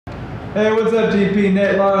Hey, what's up, DP?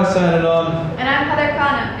 Nate Lara signing on. And I'm Heather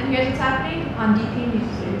Kano, and here's what's happening on DP News.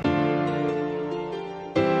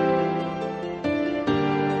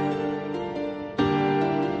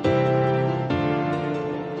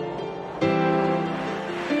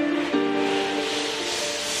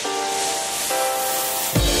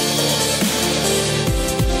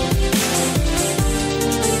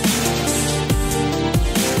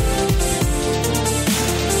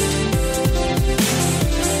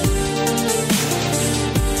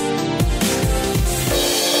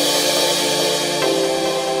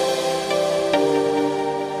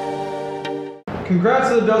 Congrats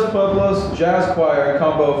to the Dos Pueblos Jazz Choir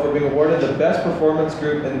combo for being awarded the Best Performance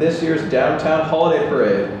Group in this year's Downtown Holiday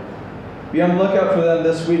Parade. Be on the lookout for them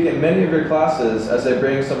this week in many of your classes as they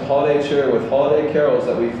bring some holiday cheer with holiday carols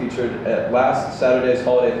that we featured at last Saturday's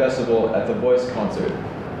Holiday Festival at the Voice concert.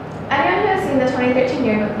 Anyone who has seen the 2013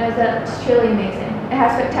 yearbook knows that it's truly amazing. It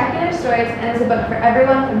has spectacular stories and is a book for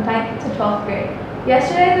everyone from 9th to 12th grade.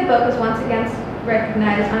 Yesterday, the book was once again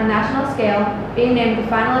recognized on a national scale, being named the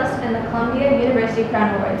finalist in the Columbia University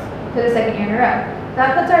Crown Awards for the second year in a row.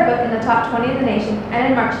 That puts our book in the top 20 in the nation, and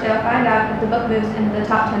in March they'll find out if the book moves into the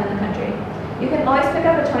top 10 in the country. You can always pick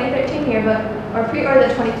up a 2013 yearbook or pre-order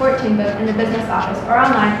the 2014 book in the business office or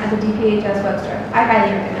online at the DPHS bookstore. I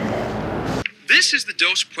highly recommend it. This is the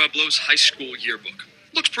Dos Pueblos High School yearbook.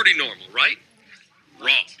 Looks pretty normal, right?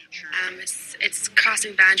 Wrong. It's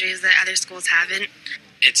crossing boundaries that other schools haven't.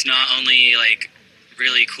 It's not only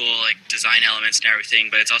really cool design elements and everything,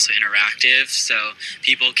 but it's also interactive, so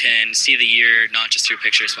people can see the year not just through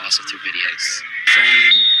pictures but also through videos.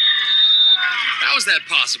 How is that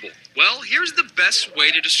possible? Well, here's the best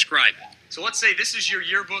way to describe it. So let's say this is your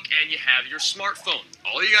yearbook and you have your smartphone.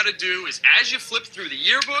 All you gotta do is, as you flip through the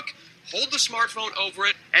yearbook, hold the smartphone over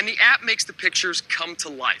it, and the app makes the pictures come to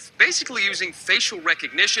life, basically using facial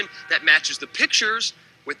recognition that matches the pictures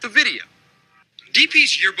with the video.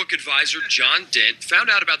 DP's yearbook advisor, John Dent, found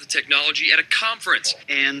out about the technology at a conference.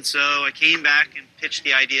 And so I came back and pitched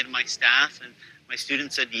the idea to my staff, and my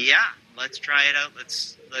students said, yeah, let's try it out.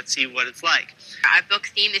 Let's see what it's like. Our book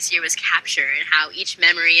theme this year was capture, and how each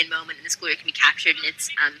memory and moment in the school year can be captured in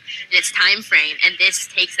its time frame. And this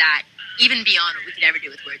takes that even beyond what we could ever do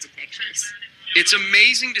with words and pictures. It's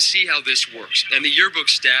amazing to see how this works, and the yearbook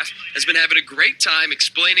staff has been having a great time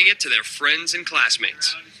explaining it to their friends and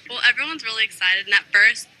classmates. Well, everyone's really excited, and at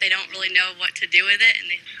first, they don't really know what to do with it,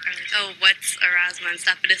 and they are like, oh, what's Erasmus and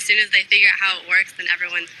stuff, but as soon as they figure out how it works, then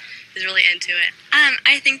everyone is really into it.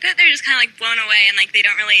 I think that they're just kind of blown away, and they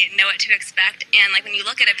don't really know what to expect, and when you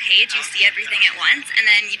look at a page, you see everything at once, and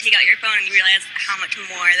then you take out your phone and you realize how much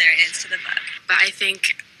more there is to the book. But I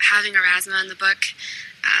think having Erasmus in the book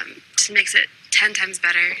just makes it 10 times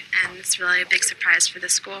better, and it's really a big surprise for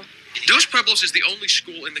the school. Dos Pueblos is the only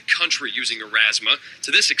school in the country using Erasmus to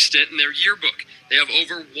this extent in their yearbook. They have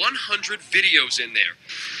over 100 videos in there.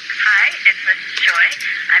 Hi, it's Miss Choi.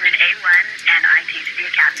 I'm in A1 and I teach the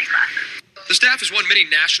academy classes. The staff has won many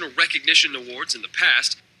national recognition awards in the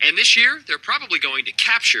past, and this year they're probably going to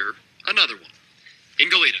capture another one. In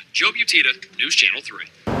Goleta, Joe Butita, News Channel 3.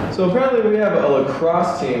 So apparently we have a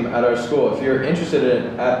lacrosse team at our school. If you're interested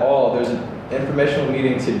in it at all, there's an informational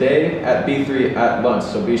meeting today at B3 at lunch,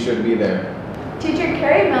 so be sure to be there. Teacher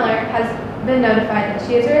Carrie Miller has been notified that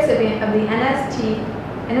she is a recipient of the NST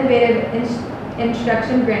Innovative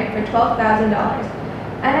Instruction Grant for $12,000.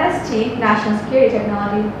 NST, National Security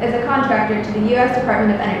Technology, is a contractor to the U.S.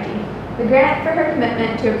 Department of Energy. The grant for her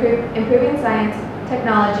commitment to improving science,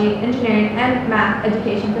 technology, engineering, and math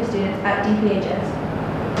education for students at DPHS.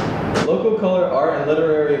 Local Color Art and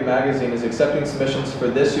Literary Magazine is accepting submissions for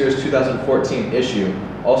this year's 2014 issue.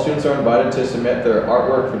 All students are invited to submit their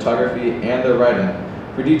artwork, photography, and their writing.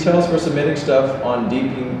 For details for submitting stuff on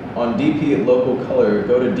DP Local Color,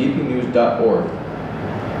 go to dpnews.org.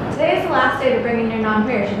 Today is the last day to bring in your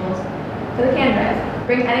non-perishables for the can drive.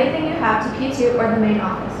 Bring anything you have to P2 or the main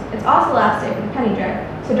office. It's also the last day for the penny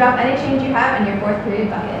drive, so drop any change you have in your 4th period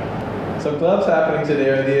bucket. So clubs happening today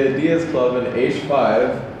are the Ideas Club in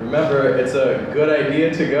H5. Remember, it's a good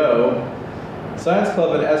idea to go. Science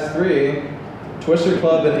Club in S3, Twister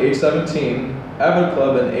Club in H17, Avid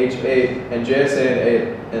Club in H8, and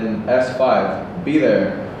JSA in S5. Be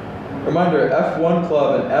there. Reminder, F1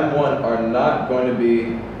 Club and M1 are not going to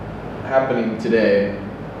be happening today.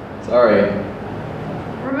 Sorry.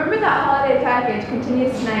 Remember that holiday package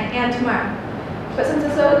continues tonight and tomorrow. But since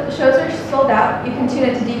the shows are sold out, you can tune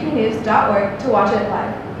into DPNews.org to watch it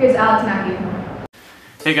live. Here's Alex Mackey with more.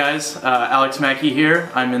 Hey guys, Alex Mackey here.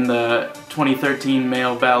 I'm in the 2013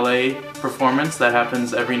 Male Ballet performance that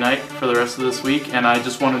happens every night for the rest of this week, and I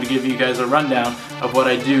just wanted to give you guys a rundown of what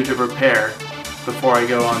I do to prepare before I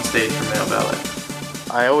go on stage for male ballet.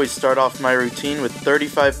 I always start off my routine with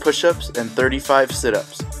 35 push-ups and 35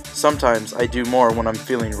 sit-ups. Sometimes I do more when I'm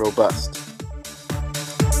feeling robust.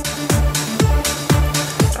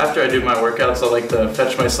 After I do my workouts, I like to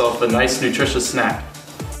fetch myself a nice nutritious snack.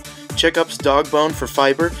 Check-ups Dog Bone for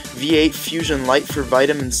fiber, V8 Fusion Light for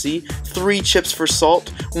vitamin C, 3 chips for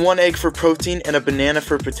salt, 1 egg for protein, and a banana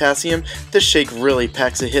for potassium. This shake really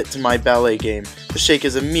packs a hit to my ballet game. The shake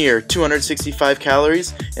is a mere 265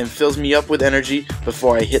 calories and fills me up with energy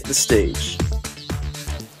before I hit the stage.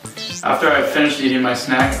 After I've finished eating my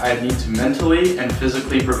snack, I need to mentally and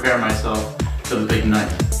physically prepare myself for the big night.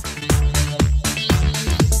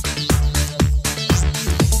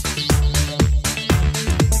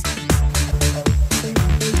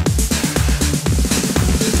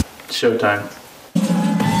 Showtime.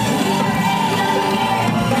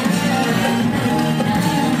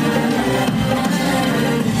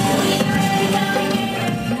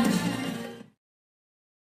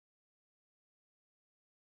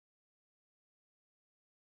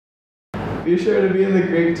 Be sure to be in the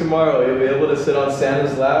Greek tomorrow. You'll be able to sit on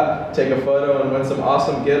Santa's lap, take a photo, and win some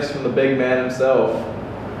awesome gifts from the big man himself.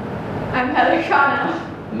 I'm Heather Cano.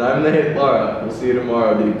 And I'm the hit Laura. We'll see you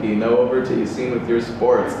tomorrow, DP. Now over to Yassine with your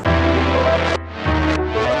sports.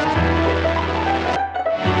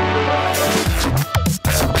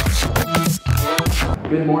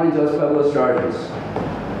 Good morning, Dos Pueblos Chargers.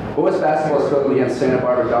 Boys basketball struggled against Santa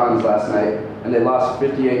Barbara Dons last night, and they lost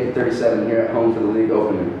 58-37 here at home for the league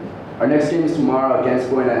opening. Our next game is tomorrow against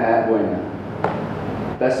Buena at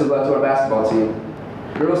Buena. Best of luck to our basketball team.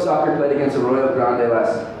 Girls soccer played against Arroyo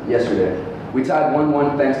Grande yesterday. We tied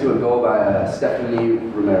 1-1 thanks to a goal by Stephanie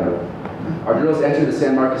Romero. Our girls enter the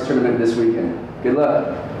San Marcos tournament this weekend. Good luck.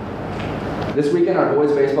 This weekend, our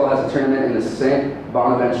boys baseball has a tournament in the St.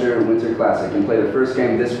 Bonaventure Winter Classic and play the first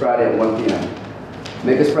game this Friday at 1 p.m.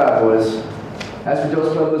 Make us proud, boys. As for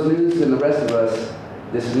Dos Pueblos News and the rest of us,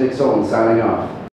 this is Nick Solon signing off.